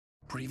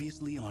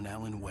Previously on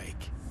Alan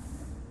Wake.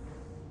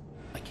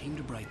 I came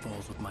to Bright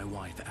Falls with my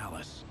wife,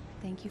 Alice.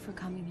 Thank you for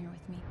coming here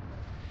with me.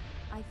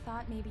 I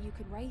thought maybe you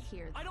could write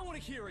here. I don't want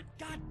to hear it!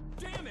 God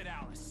damn it,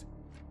 Alice!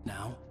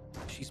 Now,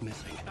 she's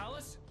missing.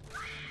 Alice?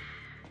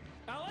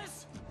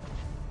 Alice?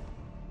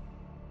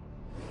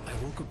 I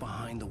woke up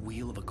behind the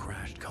wheel of a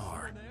crashed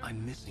car.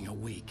 I'm missing a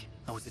week.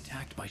 I was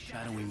attacked by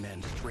shadowy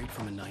men straight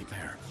from a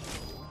nightmare.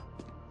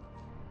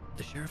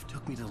 The sheriff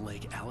took me to the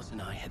lake Alice and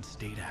I had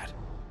stayed at.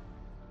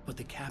 But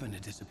the cabin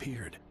had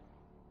disappeared.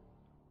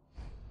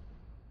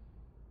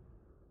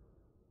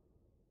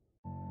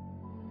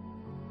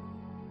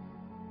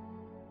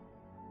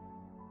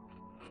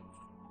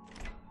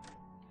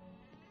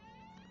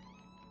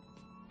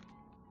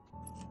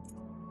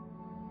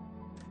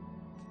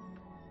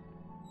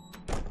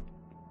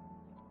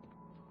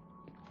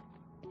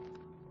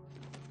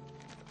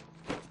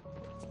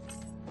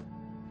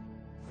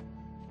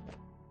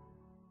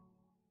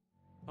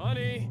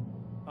 Honey,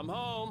 I'm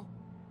home.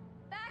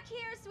 Back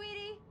here,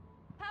 sweetie.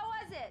 How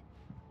was it?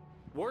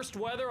 Worst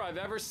weather I've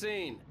ever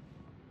seen.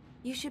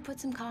 You should put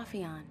some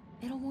coffee on.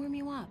 It'll warm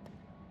you up.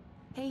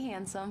 Hey,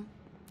 handsome.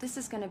 This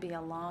is gonna be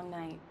a long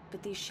night,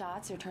 but these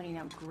shots are turning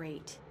out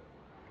great.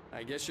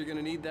 I guess you're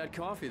gonna need that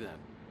coffee then.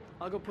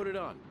 I'll go put it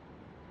on.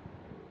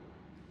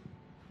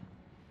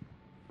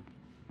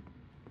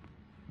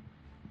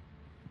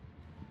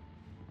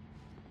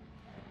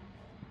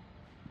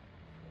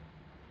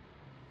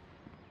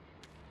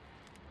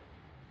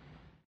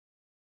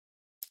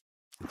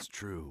 It's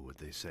true what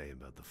they say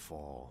about the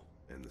fall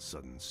and the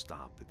sudden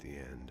stop at the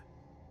end.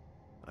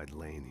 I'd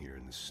lain here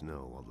in the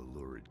snow while the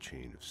lurid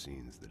chain of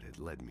scenes that had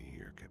led me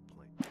here kept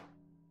playing.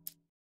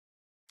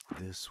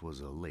 This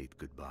was a late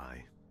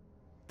goodbye.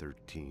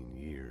 13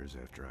 years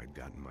after I'd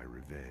gotten my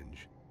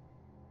revenge,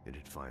 it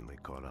had finally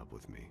caught up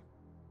with me.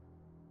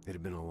 It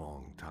had been a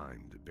long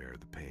time to bear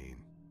the pain.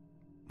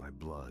 My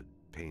blood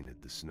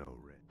painted the snow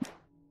red.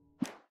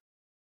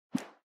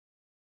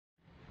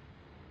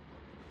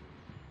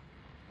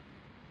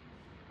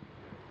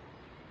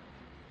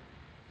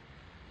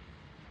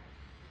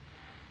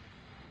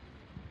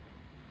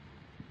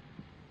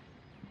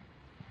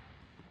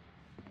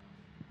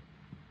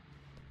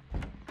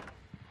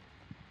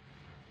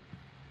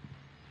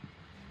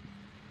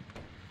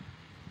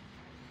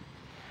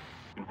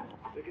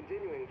 The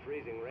continuing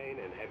freezing rain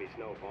and heavy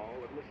snowfall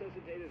have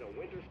necessitated a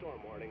winter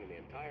storm warning in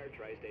the entire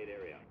tri-state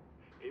area.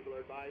 People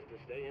are advised to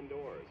stay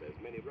indoors as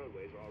many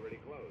roadways are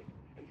already closed,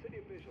 and city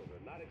officials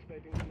are not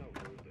expecting snow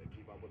crews to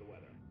keep up with the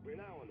weather.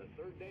 We're now on the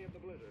third day of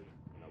the blizzard,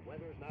 and the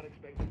weather is not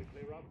expected to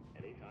clear up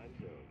anytime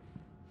soon.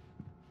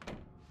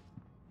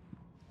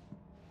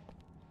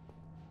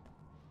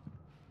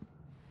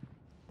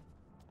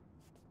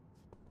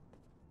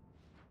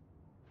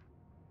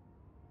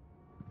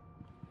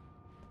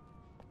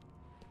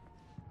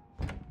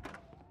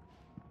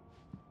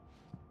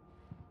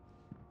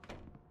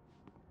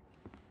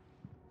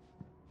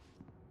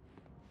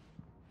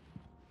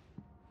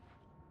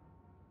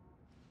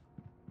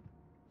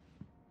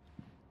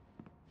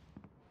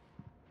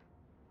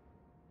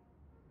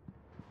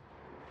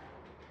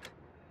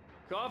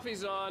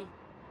 Coffee's on.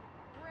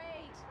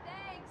 Great,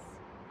 thanks.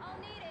 I'll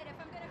need it if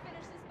I'm gonna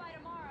finish this by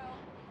tomorrow.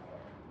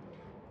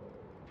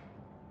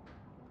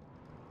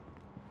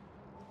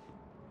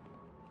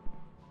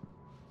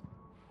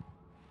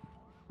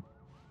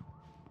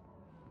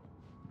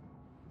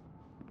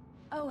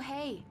 Oh,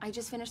 hey, I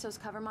just finished those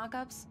cover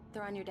mock-ups.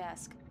 They're on your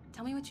desk.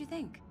 Tell me what you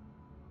think.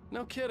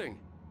 No kidding.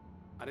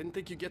 I didn't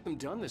think you'd get them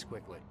done this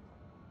quickly.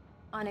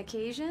 On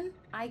occasion,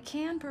 I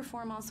can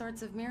perform all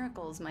sorts of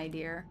miracles, my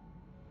dear.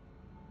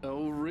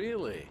 Oh,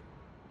 really?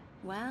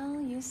 Well,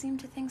 you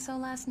seemed to think so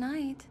last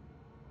night.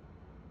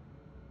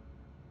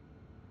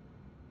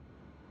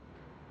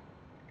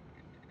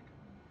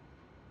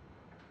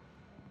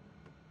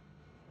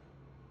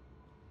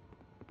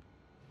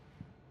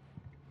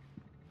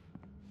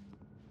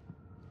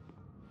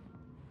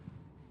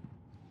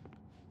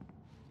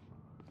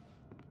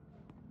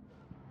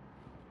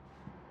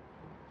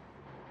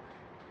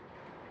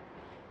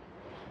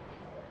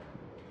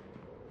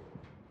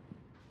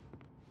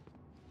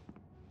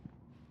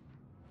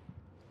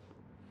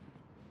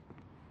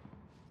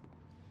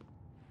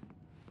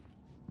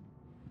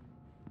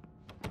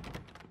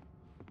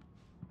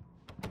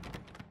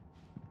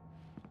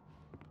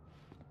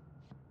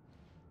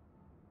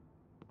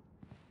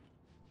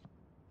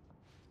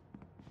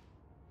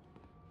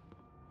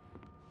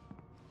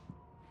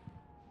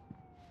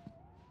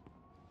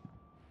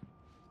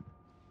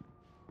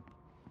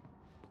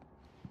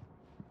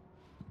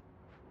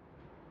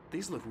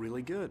 These look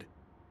really good.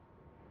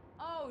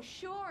 Oh,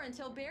 sure,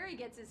 until Barry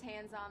gets his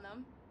hands on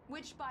them.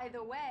 Which, by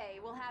the way,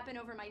 will happen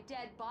over my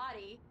dead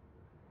body.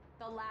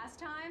 The last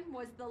time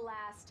was the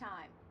last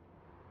time.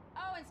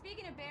 Oh, and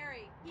speaking of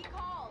Barry, he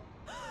called.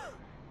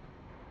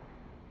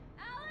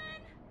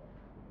 Alan!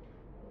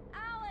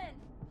 Alan,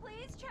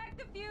 please check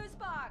the fuse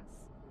box.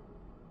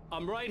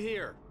 I'm right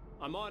here.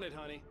 I'm on it,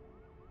 honey.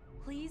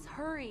 Please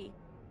hurry.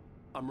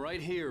 I'm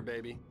right here,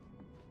 baby.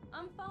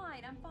 I'm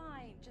fine, I'm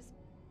fine. Just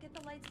get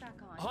the lights back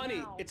on. Honey,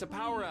 now, it's a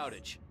power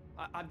please.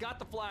 outage. I've got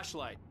the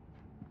flashlight.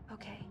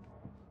 Okay.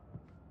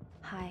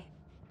 Hi.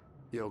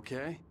 You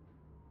okay?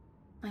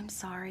 I'm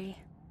sorry.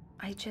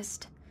 It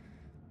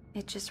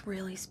just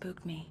really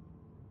spooked me.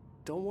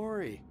 Don't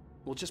worry.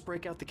 We'll just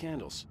break out the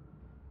candles.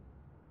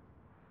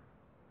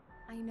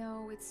 I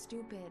know it's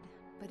stupid,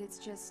 but it's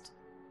just...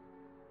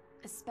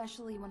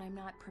 especially when I'm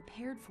not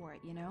prepared for it,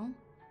 you know?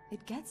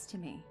 It gets to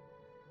me.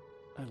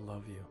 I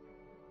love you.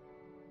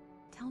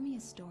 Tell me a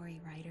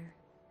story, writer.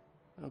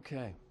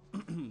 Okay.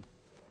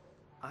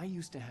 I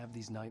used to have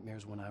these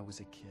nightmares when I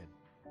was a kid.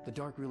 The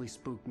dark really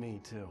spooked me,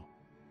 too.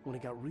 When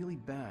it got really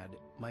bad,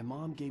 my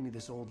mom gave me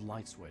this old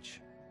light switch.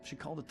 She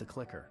called it the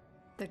clicker.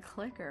 The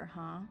clicker,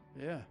 huh?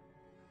 Yeah.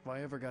 If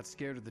I ever got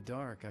scared of the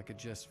dark, I could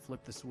just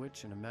flip the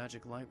switch and a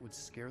magic light would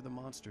scare the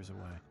monsters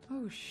away.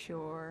 Oh,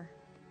 sure.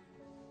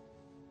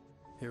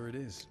 Here it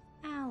is.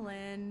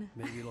 Alan.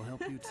 Maybe it'll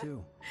help you,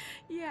 too.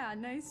 Yeah,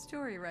 nice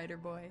story, writer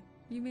boy.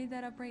 You made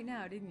that up right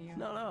now, didn't you?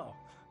 No.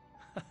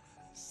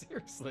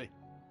 Seriously.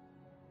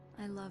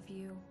 I love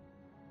you,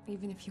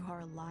 even if you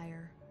are a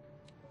liar.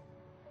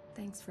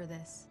 Thanks for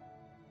this.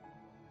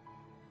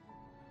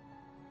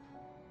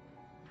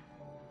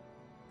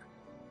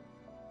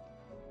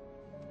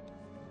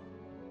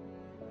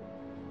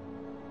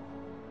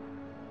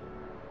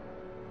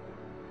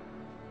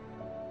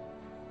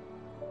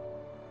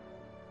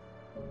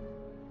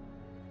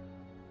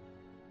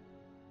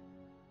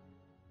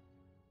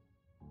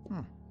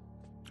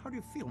 How do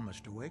you feel,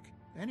 Mr. Wake?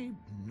 Any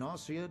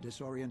nausea,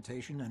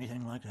 disorientation,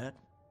 anything like that?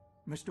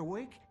 Mr.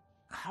 Wake,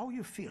 how are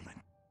you feeling?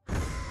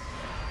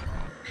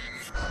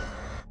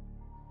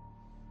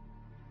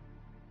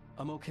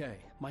 I'm okay.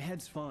 My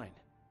head's fine.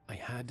 I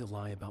had to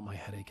lie about my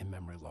headache and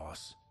memory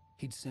loss.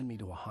 He'd send me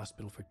to a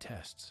hospital for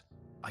tests.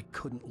 I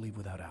couldn't leave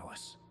without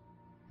Alice.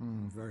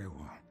 Very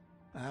well.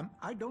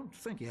 I don't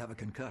think you have a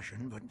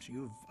concussion, but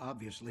you've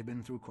obviously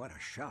been through quite a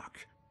shock.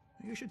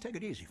 You should take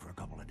it easy for a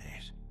couple of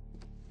days.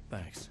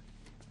 Thanks.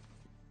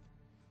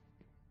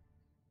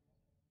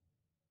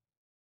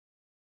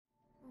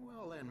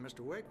 Well then, Mr.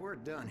 Wake, we're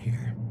done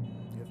here.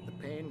 If the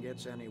pain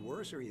gets any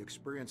worse or you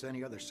experience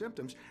any other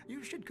symptoms,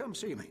 you should come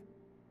see me.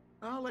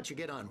 I'll let you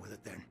get on with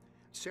it then.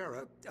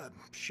 Sarah,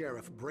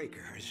 Sheriff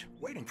Breaker, is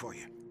waiting for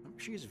you.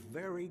 She's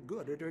very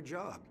good at her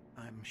job.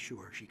 I'm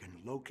sure she can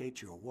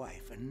locate your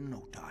wife in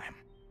no time.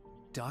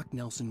 Doc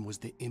Nelson was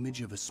the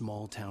image of a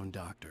small-town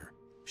doctor.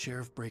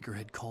 Sheriff Breaker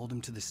had called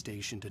him to the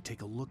station to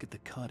take a look at the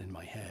cut in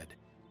my head.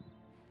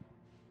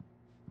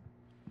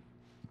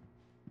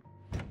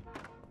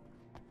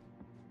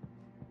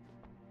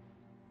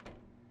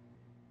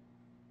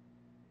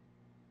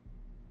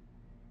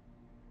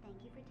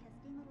 Thank you for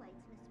testing the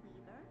lights, Miss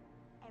Weaver.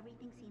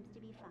 Everything seems to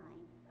be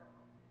fine.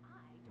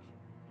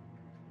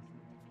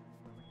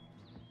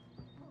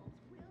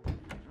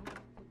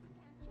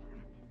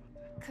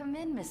 Come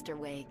in, Mr.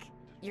 Wake.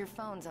 Your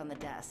phone's on the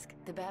desk.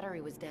 The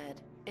battery was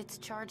dead. It's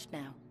charged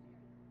now.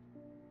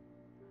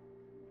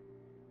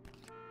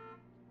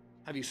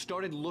 Have you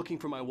started looking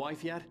for my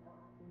wife yet?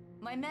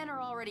 My men are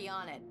already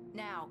on it.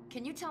 Now,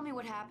 can you tell me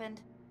what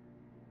happened?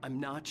 I'm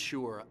not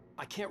sure.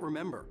 I can't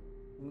remember.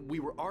 We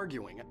were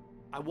arguing.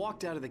 I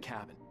walked out of the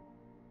cabin.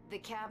 The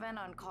cabin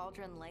on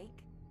Cauldron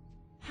Lake?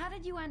 How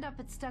did you end up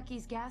at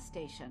Stucky's gas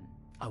station?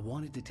 I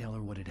wanted to tell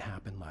her what had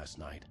happened last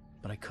night,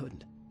 but I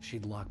couldn't.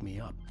 She'd lock me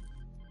up.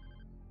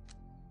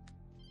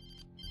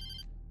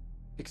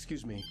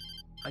 Excuse me.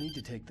 I need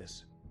to take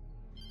this.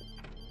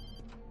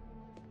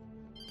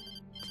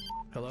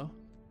 Hello?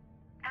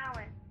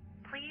 Alan,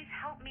 please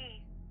help me.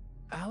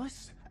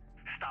 Alice?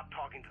 Stop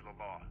talking to the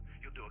law.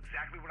 You'll do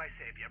exactly what I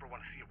say if you ever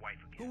want to see your wife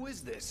again. Who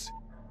is this?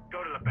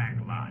 Go to the back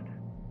lot.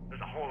 There's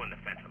a hole in the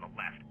fence on the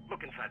left.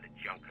 Look inside the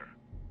junker.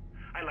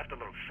 I left a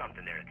little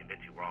something there to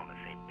convince you we're all on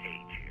the same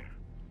page here.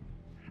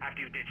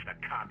 After you ditch the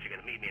cops, you're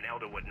gonna meet me in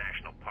Elderwood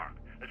National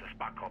Park. There's a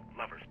spot called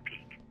Lover's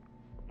Peak.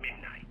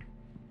 Midnight.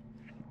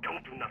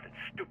 Don't do nothing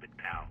stupid,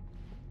 pal.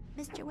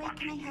 Mr. Wake,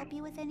 can I help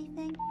you with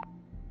anything?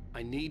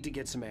 I need to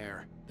get some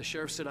air. The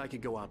sheriff said I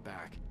could go out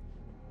back.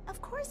 Of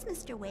course,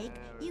 Mr. Wake.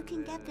 You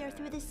can get there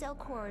through the cell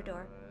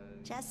corridor.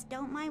 Just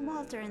don't mind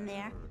Walter in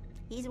there.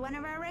 He's one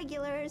of our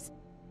regulars.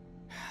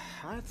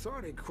 I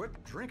thought he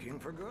quit drinking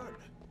for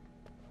good.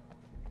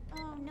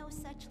 Oh, no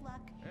such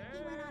luck. He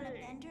went on a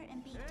bender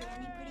and beat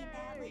Danny pretty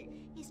badly.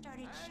 He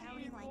started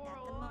shouting like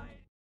that the moment...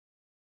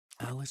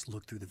 Alice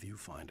looked through the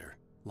viewfinder,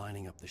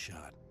 lining up the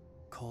shot.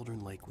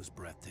 Cauldron Lake was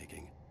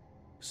breathtaking.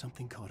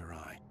 Something caught her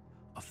eye.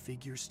 A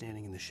figure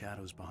standing in the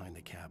shadows behind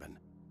the cabin,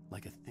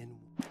 like a thin...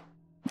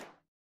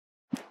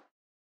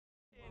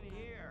 In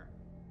here.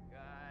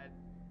 God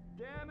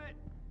damn it.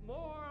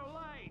 More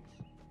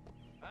lights.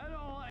 I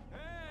don't like...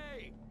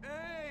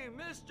 Hey,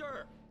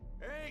 mister.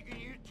 Hey, can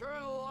you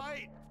turn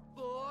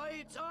the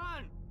lights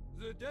on?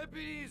 The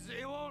deputies,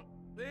 they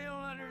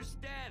don't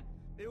understand.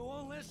 They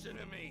won't listen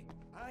to me.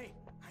 I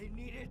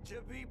need it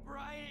to be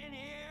bright in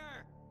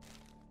here.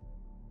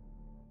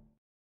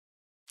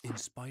 In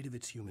spite of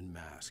its human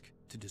mask,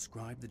 to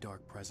describe the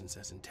dark presence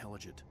as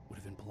intelligent would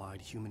have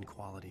implied human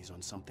qualities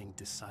on something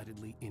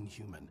decidedly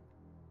inhuman.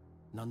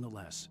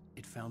 Nonetheless,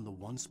 it found the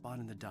one spot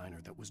in the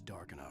diner that was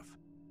dark enough.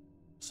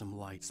 Some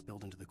light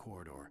spilled into the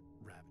corridor.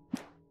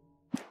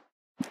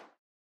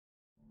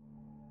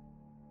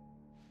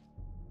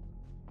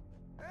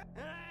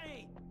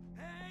 Hey!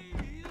 Hey,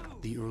 you!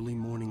 The early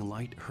morning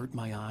light hurt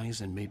my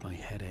eyes and made my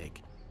head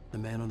ache. The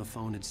man on the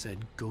phone had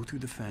said, "Go through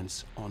the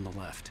fence on the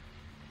left."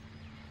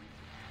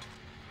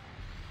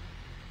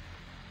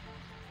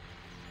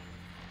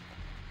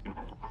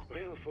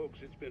 Well, folks,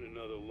 it's been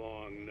another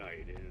long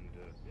night, and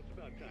it's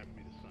about time for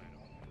me to sign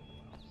off for a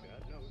while.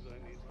 God knows I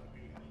need my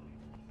beauty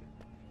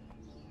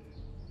sleep.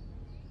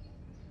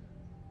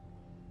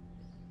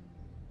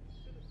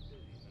 It's been a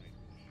busy night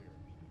for the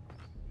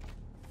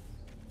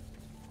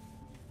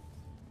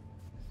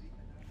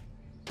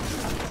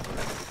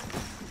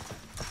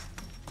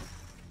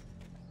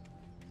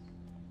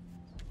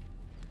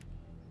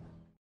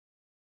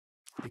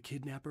The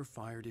kidnapper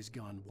fired his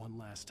gun one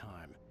last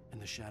time,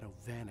 and the shadow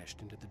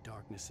vanished into the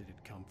darkness it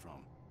had come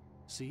from.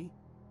 See?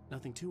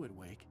 Nothing to it,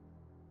 Wake.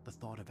 The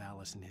thought of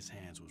Alice in his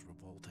hands was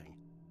revolting.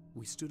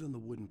 We stood on the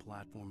wooden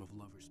platform of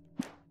Lovers.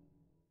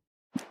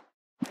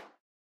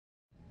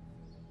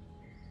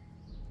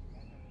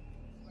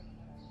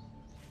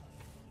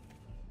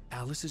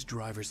 Alice's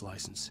driver's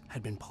license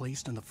had been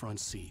placed on the front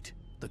seat.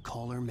 The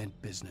caller meant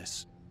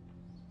business.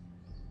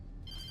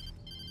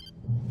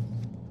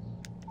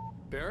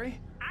 Barry?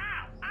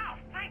 Ow! Ow!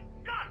 Thank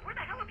God! Where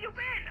the hell have you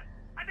been?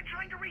 I've been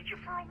trying to reach you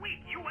for a week,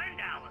 you and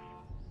Alice.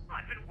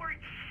 I've been worried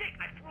sick.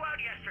 I flew out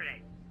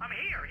yesterday. I'm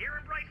here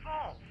in Bright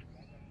Falls.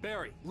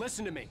 Barry,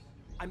 listen to me.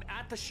 I'm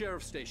at the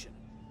sheriff's station.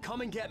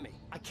 Come and get me.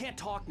 I can't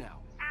talk now.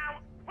 Ow!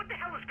 What the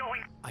hell is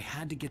going on? I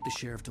had to get the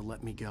sheriff to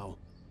let me go.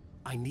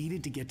 I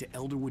needed to get to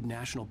Elderwood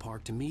National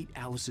Park to meet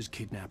Alice's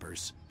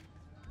kidnappers.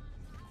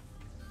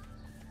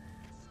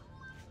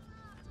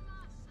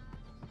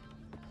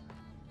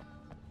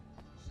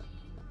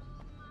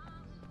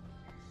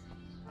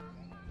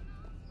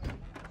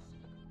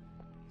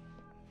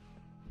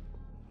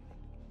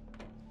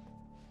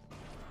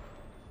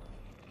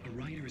 A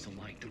writer is a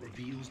light that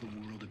reveals the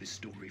world of his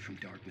story from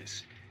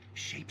darkness,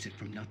 shapes it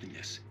from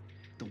nothingness.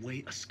 The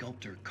way a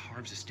sculptor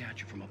carves a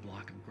statue from a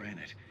block of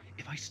granite.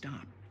 If I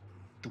stop,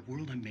 the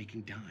world I'm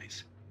making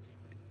dies.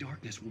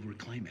 Darkness will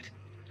reclaim it.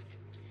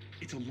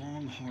 It's a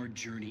long, hard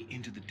journey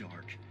into the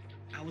dark.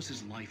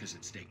 Alice's life is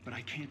at stake, but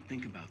I can't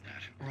think about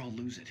that, or I'll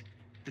lose it.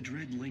 The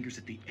dread lingers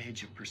at the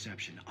edge of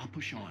perception. I'll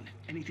push on.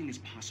 Anything is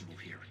possible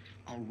here.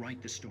 I'll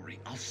write the story.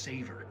 I'll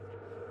save her.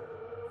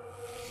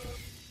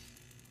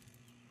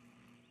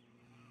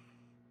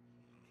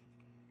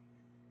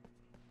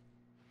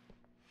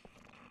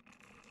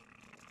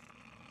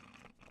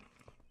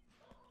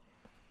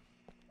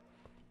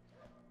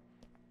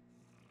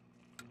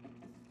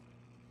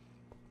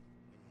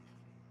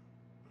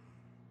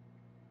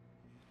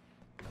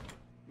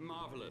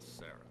 Marvelous,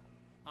 Sarah.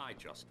 I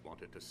just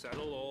wanted to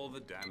settle all the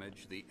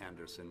damage the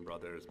Anderson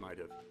brothers might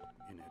have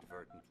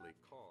inadvertently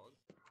caused.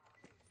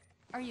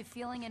 Are you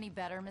feeling any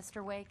better,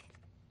 Mr. Wake?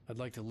 I'd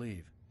like to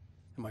leave.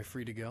 Am I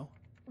free to go?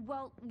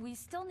 Well, we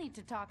still need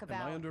to talk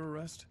about... Am I under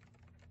arrest?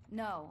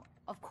 No,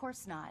 of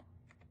course not.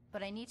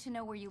 But I need to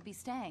know where you'll be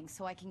staying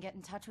so I can get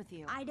in touch with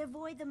you. I'd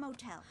avoid the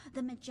motel.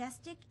 The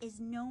Majestic is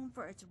known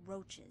for its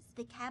roaches.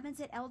 The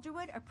cabins at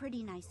Elderwood are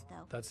pretty nice,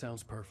 though. That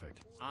sounds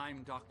perfect.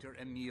 I'm Dr.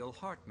 Emil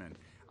Hartman.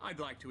 I'd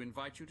like to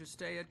invite you to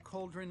stay at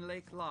Cauldron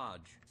Lake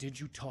Lodge. Did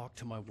you talk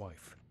to my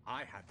wife?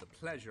 I had the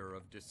pleasure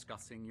of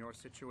discussing your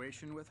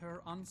situation with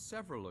her on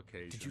several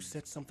occasions. Did you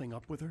set something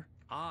up with her?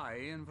 I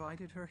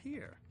invited her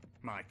here.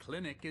 My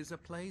clinic is a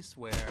place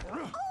where...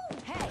 Oh,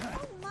 hey!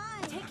 Oh,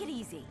 my! Take it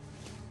easy.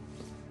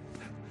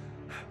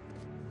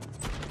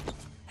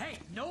 Hey,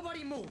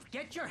 nobody move!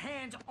 Get your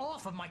hands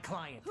off of my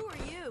client! Who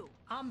are you?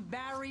 I'm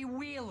Barry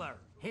Wheeler,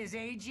 his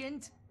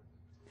agent.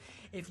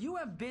 If you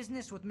have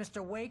business with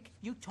Mr. Wake,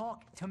 you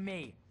talk to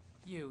me.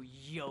 You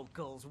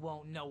yokels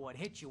won't know what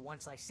hit you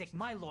once I sick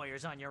my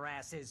lawyers on your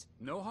asses.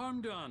 No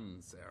harm done,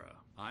 Sarah.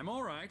 I'm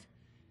all right.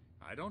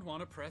 I don't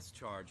want to press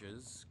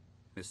charges.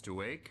 Mr.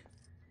 Wake,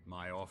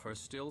 my offer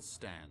still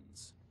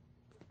stands.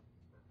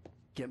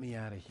 Get me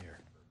out of here.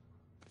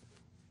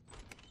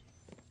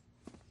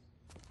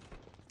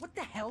 What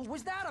the hell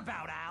was that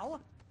about,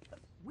 Al?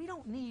 We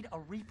don't need a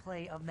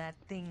replay of that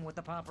thing with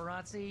the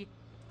paparazzi.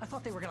 I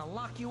thought they were gonna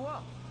lock you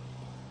up.